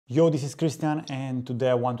Yo, this is Christian, and today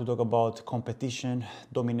I want to talk about competition,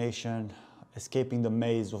 domination, escaping the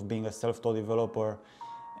maze of being a self-taught developer,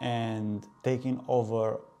 and taking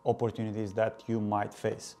over opportunities that you might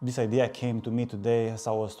face. This idea came to me today as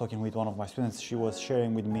I was talking with one of my students. She was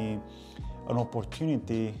sharing with me an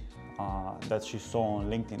opportunity that she saw on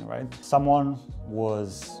LinkedIn, right? Someone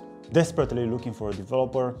was desperately looking for a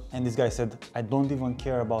developer, and this guy said, I don't even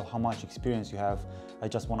care about how much experience you have. I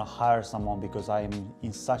just want to hire someone because I am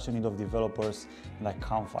in such a need of developers and I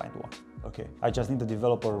can't find one. Okay, I just need a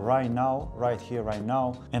developer right now, right here, right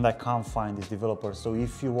now, and I can't find this developer. So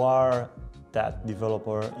if you are that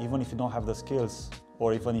developer, even if you don't have the skills,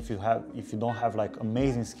 or even if you don't have like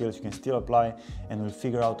amazing skills, you can still apply and we'll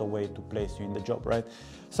figure out a way to place you in the job, right?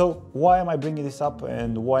 So why am I bringing this up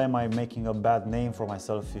and why am I making a bad name for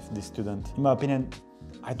myself if this student, in my opinion,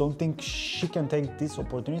 I don't think she can take this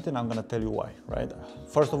opportunity, and I'm gonna tell you why, right?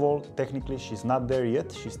 First of all, technically she's not there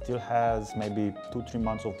yet. She still has maybe 2-3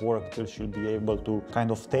 months of work till she'll be able to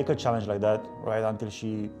kind of take a challenge like that, right? Until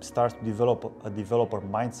she starts to develop a developer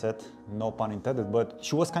mindset, no pun intended, but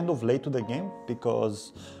she was kind of late to the game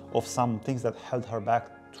because of some things that held her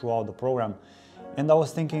back throughout the program. And I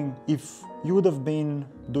was thinking, if you would have been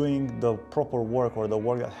doing the proper work or the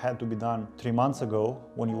work that had to be done 3 months ago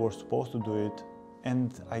when you were supposed to do it,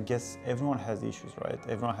 and I guess everyone has issues, right?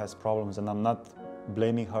 Everyone has problems, and I'm not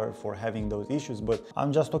blaming her for having those issues, but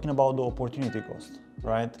I'm just talking about the opportunity cost,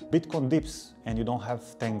 right? Bitcoin dips and you don't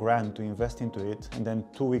have 10 grand to invest into it, and then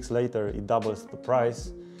 2 weeks later it doubles the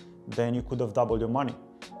price, then you could have doubled your money,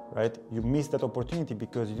 right? You missed that opportunity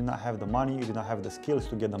because you did not have the money, you did not have the skills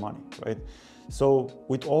to get the money, right? So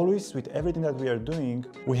with everything that we are doing,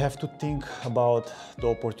 we have to think about the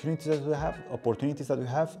opportunities that we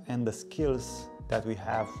have and the skills that we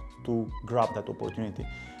have to grab that opportunity.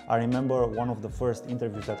 I remember one of the first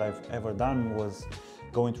interviews that I've ever done was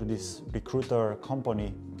going through this recruiter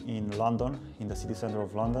company in London, in the city center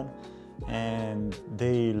of London, and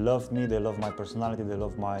they loved me, they loved my personality, they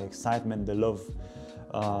loved my excitement, they loved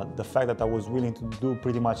the fact that I was willing to do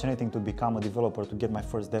pretty much anything to become a developer, to get my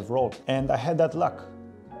first dev role. And I had that luck,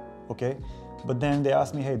 okay? But then they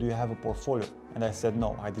asked me, hey, do you have a portfolio? And I said,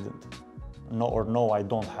 no, I didn't. No, I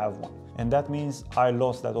don't have one. And that means I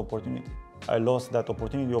lost that opportunity. I lost that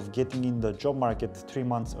opportunity of getting in the job market 3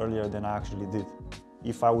 months earlier than I actually did.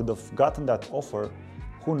 If I would have gotten that offer,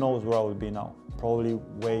 who knows where I would be now? Probably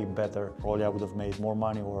way better. Probably I would have made more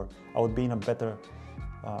money, or I would be in a better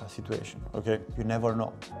situation, okay? You never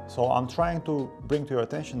know. So I'm trying to bring to your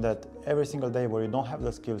attention that every single day where you don't have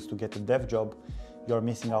the skills to get a dev job, you're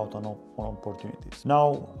missing out on opportunities.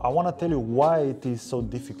 Now, I want to tell you why it is so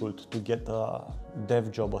difficult to get a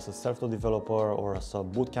dev job as a self-taught developer or as a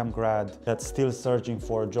bootcamp grad that's still searching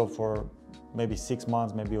for a job for maybe 6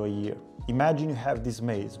 months, maybe a year. Imagine you have this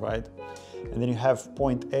maze, right? And then you have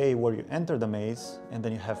point A where you enter the maze, and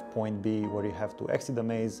then you have point B where you have to exit the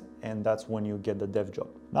maze, and that's when you get the dev job.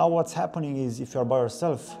 Now what's happening is, if you're by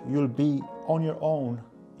yourself, you'll be on your own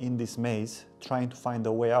in this maze trying to find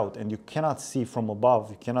a way out, and you cannot see from above,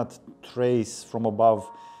 you cannot trace from above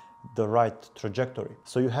the right trajectory.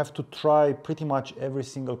 So you have to try pretty much every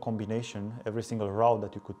single combination, every single route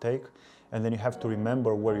that you could take, and then you have to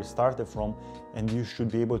remember where you started from, and you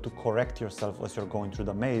should be able to correct yourself as you're going through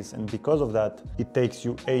the maze. And because of that, it takes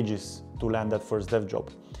you ages to land that first dev job.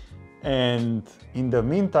 And in the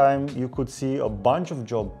meantime, you could see a bunch of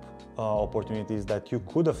job opportunities that you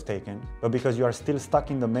could have taken, but because you are still stuck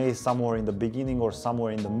in the maze somewhere in the beginning or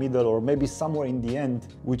somewhere in the middle or maybe somewhere in the end,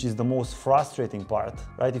 which is the most frustrating part,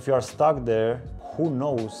 right? If you are stuck there, who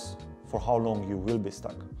knows for how long you will be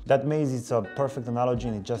stuck. That maze is a perfect analogy,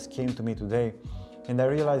 and it just came to me today. And I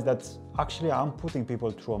realized that actually I'm putting people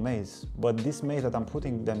through a maze, but this maze that I'm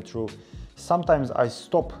putting them through, sometimes I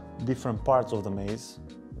stop different parts of the maze,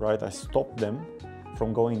 right? I stop them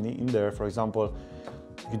from going in there. For example,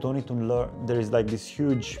 you don't need to learn, there is like this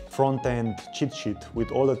huge front-end cheat sheet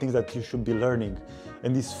with all the things that you should be learning,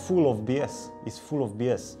 and it's full of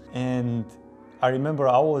BS. And I remember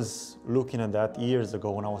I was looking at that years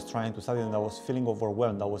ago when I was trying to study, and I was feeling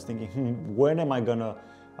overwhelmed. I was thinking, when am I gonna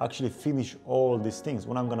actually finish all these things?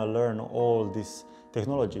 When I'm gonna learn all these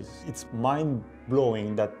technologies? It's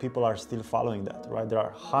mind-blowing that people are still following that, right? There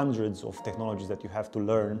are hundreds of technologies that you have to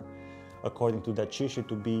learn according to that cheat sheet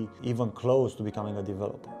to be even close to becoming a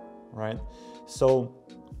developer, right? So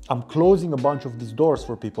I'm closing a bunch of these doors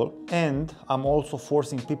for people, and I'm also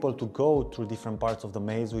forcing people to go through different parts of the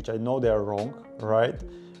maze, which I know they are wrong, right?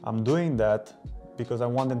 I'm doing that because I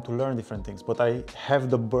want them to learn different things, but I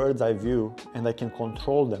have the bird's eye view and I can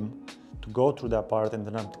control them to go through that part, and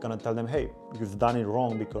then I'm gonna tell them, hey, you've done it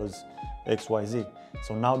wrong because XYZ.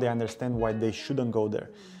 So now they understand why they shouldn't go there.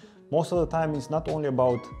 Most of the time, it's not only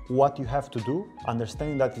about what you have to do,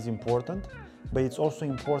 understanding that is important, but it's also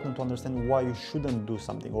important to understand why you shouldn't do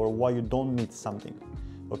something or why you don't need something.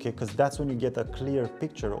 Okay, because that's when you get a clear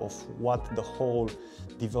picture of what the whole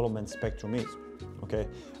development spectrum is. Okay,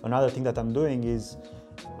 another thing that I'm doing is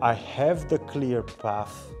I have the clear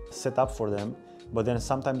path set up for them, but then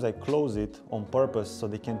sometimes I close it on purpose so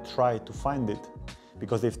they can try to find it,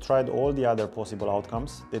 because they've tried all the other possible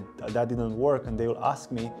outcomes, that didn't work, and they will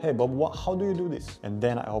ask me, hey, but how do you do this? And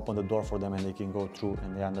then I open the door for them and they can go through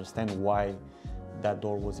and they understand why that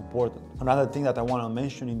door was important. Another thing that I want to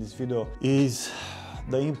mention in this video is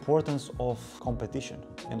the importance of competition,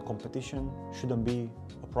 and competition shouldn't be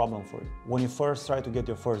a problem for you. When you first try to get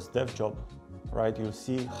your first dev job, right, you'll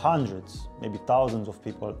see hundreds, maybe thousands of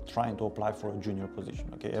people trying to apply for a junior position.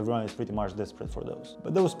 Okay, everyone is pretty much desperate for those.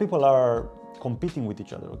 But those people are competing with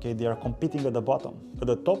each other. Okay, they are competing at the bottom. At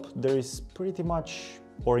the top, there is pretty much,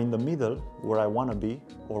 or in the middle, where I want to be,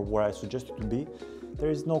 or where I suggest you to be, there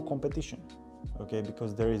is no competition. Okay,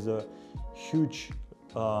 because there is a huge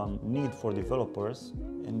need for developers,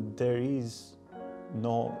 and there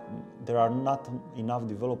are not enough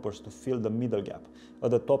developers to fill the middle gap.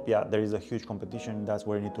 At the top, yeah, there is a huge competition. That's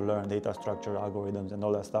where you need to learn data structure, algorithms, and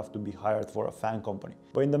all that stuff to be hired for a FAANG company.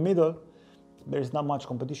 But in the middle, there is not much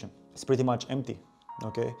competition. It's pretty much empty,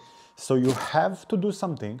 okay? So you have to do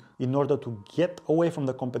something in order to get away from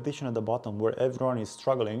the competition at the bottom where everyone is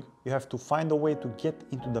struggling. You have to find a way to get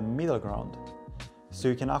into the middle ground, so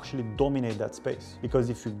you can actually dominate that space. Because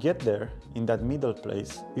if you get there in that middle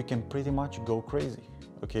place, you can pretty much go crazy.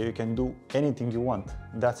 Okay, you can do anything you want.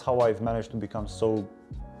 That's how I've managed to become so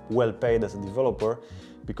well paid as a developer,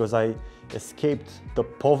 because I escaped the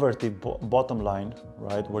poverty bottom line,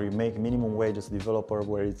 right, where you make minimum wage as a developer,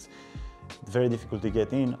 where it's very difficult to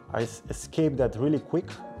get in. I escaped that really quick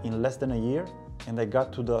in less than a year, and I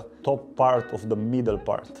got to the top part of the middle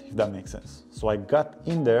part, if that makes sense. So I got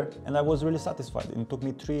in there and I was really satisfied. It took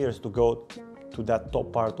me 3 years to go to that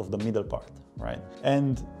top part of the middle part, right?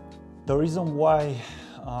 And the reason why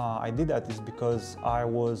I did that is because I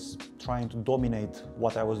was trying to dominate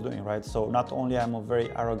what I was doing, right? So not only I'm a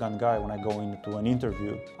very arrogant guy when I go into an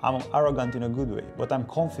interview, I'm arrogant in a good way, but I'm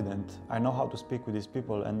confident. I know how to speak with these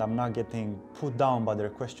people, and I'm not getting put down by their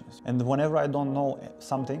questions. And whenever I don't know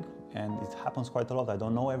something, and it happens quite a lot, I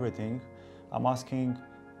don't know everything, I'm asking,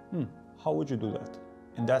 how would you do that?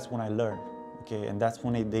 And that's when I learn, okay? And that's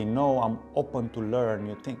when they know I'm open to learn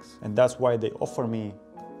new things. And that's why they offer me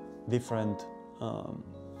different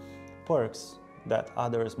perks that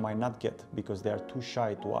others might not get, because they are too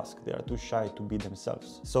shy to ask, they are too shy to be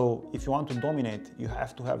themselves. So if you want to dominate, you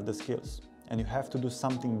have to have the skills, and you have to do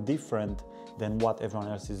something different than what everyone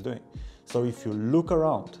else is doing. So if you look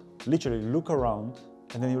around, literally look around,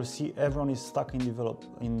 and then you'll see everyone is stuck in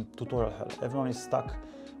tutorial hell. Everyone is stuck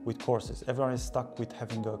with courses. Everyone is stuck with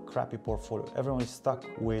having a crappy portfolio. Everyone is stuck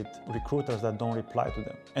with recruiters that don't reply to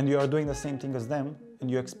them. And you are doing the same thing as them, and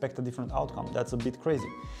you expect a different outcome. That's a bit crazy.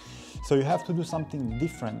 So you have to do something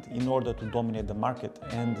different in order to dominate the market.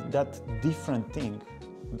 And that different thing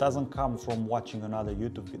doesn't come from watching another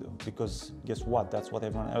YouTube video, because guess what? That's what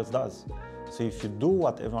everyone else does. So if you do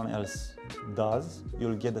what everyone else does,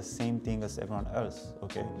 you'll get the same thing as everyone else,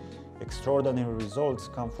 okay? Extraordinary results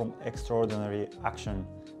come from extraordinary action,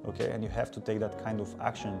 okay? And you have to take that kind of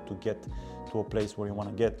action to get to a place where you want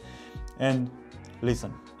to get. And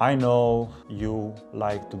listen, I know you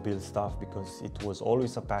like to build stuff because it was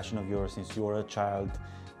always a passion of yours since you were a child.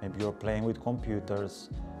 Maybe you're playing with computers,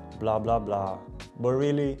 blah, blah, blah. But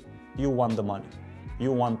really, you want the money.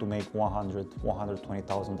 You want to make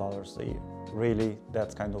 $120,000 a year. Really,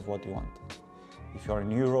 that's kind of what you want. If you're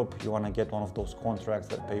in Europe, you want to get one of those contracts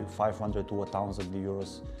that pay you 500 to 1,000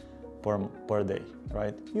 euros per day,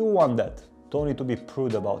 right? You want that. Don't need to be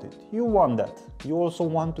prude about it. You want that. You also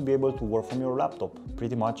want to be able to work from your laptop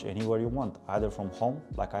pretty much anywhere you want, either from home,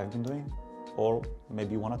 like I've been doing, or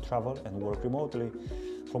maybe you want to travel and work remotely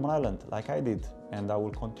from an island, like I did, and I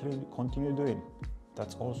will continue doing.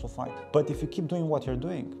 That's also fine. But if you keep doing what you're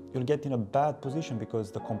doing, you'll get in a bad position,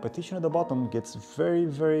 because the competition at the bottom gets very,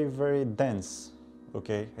 very, very dense,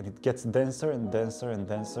 okay? And it gets denser and denser and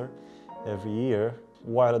denser every year,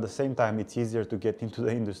 while at the same time, it's easier to get into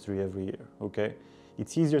the industry every year, okay?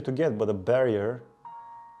 It's easier to get, but the barrier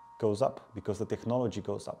goes up because the technology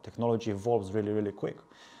goes up. Technology evolves really, really quick,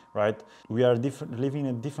 right? We are living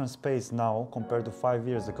in a different space now compared to 5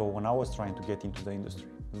 years ago when I was trying to get into the industry.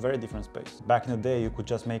 very different space. Back in the day, you could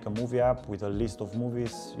just make a movie app with a list of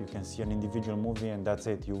movies. You can see an individual movie and that's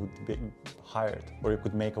it, you would be hired. Or you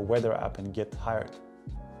could make a weather app and get hired.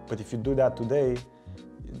 But if you do that today,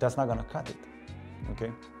 that's not gonna cut it,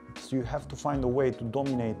 okay? So you have to find a way to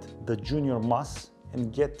dominate the junior mass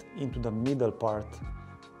and get into the middle part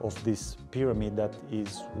of this pyramid that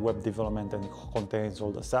is web development and contains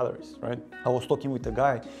all the salaries, right? I was talking with a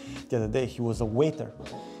guy the other day, he was a waiter,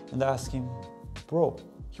 and I asked him, bro,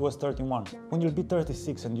 he was 31, when you'll be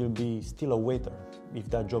 36 and you'll be still a waiter, if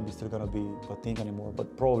that job is still gonna be a thing anymore,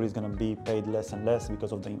 but probably it's gonna be paid less and less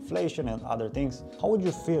because of the inflation and other things, how would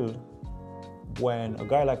you feel when a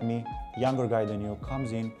guy like me, younger guy than you,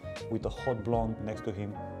 comes in with a hot blonde next to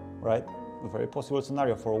him, right? A very possible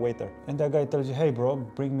scenario for a waiter. And that guy tells you, hey bro,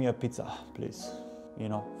 bring me a pizza, please. You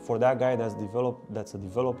know, for that guy that's a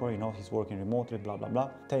developer, you know, he's working remotely, blah, blah, blah.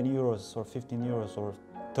 10 euros or 15 euros or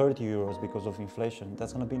 30 euros because of inflation,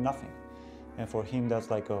 that's gonna be nothing. And for him, that's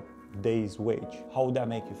like a day's wage. How would that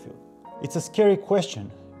make you feel? It's a scary question,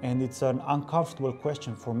 and it's an uncomfortable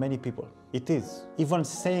question for many people. It is. Even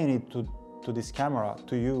saying it to this camera,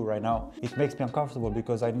 to you right now, it makes me uncomfortable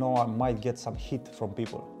because I know I might get some heat from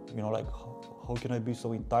people. You know, like, how can I be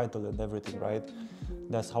so entitled and everything, right?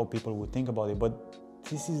 That's how people would think about it. But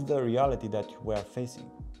this is the reality that we are facing,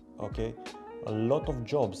 okay? A lot of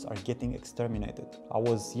jobs are getting exterminated.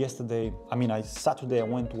 Saturday I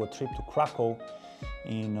went to a trip to Krakow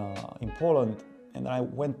in Poland, and I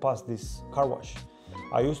went past this car wash.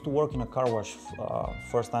 I used to work in a car wash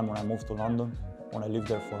first time when I moved to London, when I lived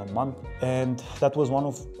there for a month. And that was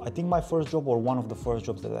I think my first job or one of the first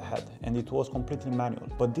jobs that I had. And it was completely manual.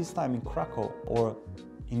 But this time in Krakow, or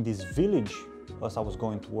in this village, as I was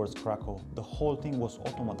going towards Krakow, the whole thing was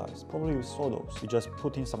automatized. Probably you saw those. You just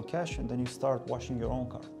put in some cash and then you start washing your own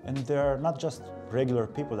car. And there are not just regular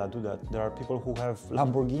people that do that. There are people who have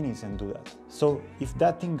Lamborghinis and do that. So if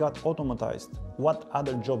that thing got automatized, what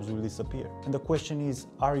other jobs will disappear? And the question is,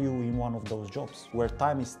 are you in one of those jobs where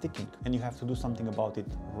time is ticking and you have to do something about it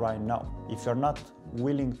right now? If you're not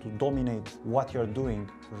willing to dominate what you're doing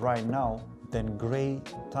right now, then gray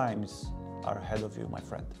times are ahead of you, my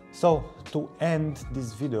friend. So to end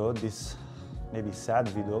this video, this maybe sad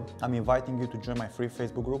video, I'm inviting you to join my free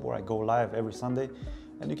Facebook group where I go live every Sunday,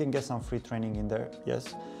 and you can get some free training in there,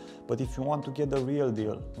 yes. But if you want to get the real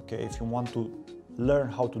deal, okay, if you want to learn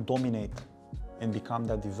how to dominate and become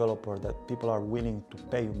that developer that people are willing to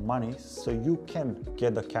pay you money so you can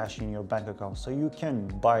get the cash in your bank account, so you can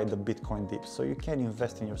buy the Bitcoin dips, so you can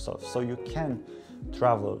invest in yourself, so you can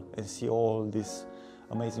travel and see all these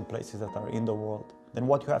amazing places that are in the world, then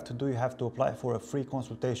what you have to do, you have to apply for a free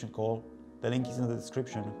consultation call. The link is in the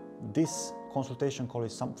description. This consultation call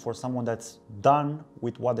is for someone that's done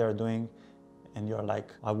with what they're doing and you're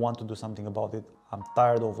like, I want to do something about it. I'm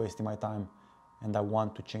tired of wasting my time and I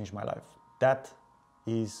want to change my life. That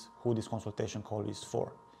is who this consultation call is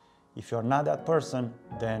for. If you're not that person,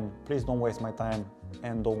 then please don't waste my time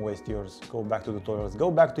and don't waste yours. Go back to tutorials, go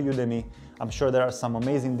back to Udemy. I'm sure there are some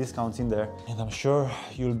amazing discounts in there and I'm sure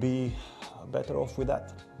you'll be better off with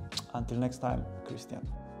that. Until next time, Christian.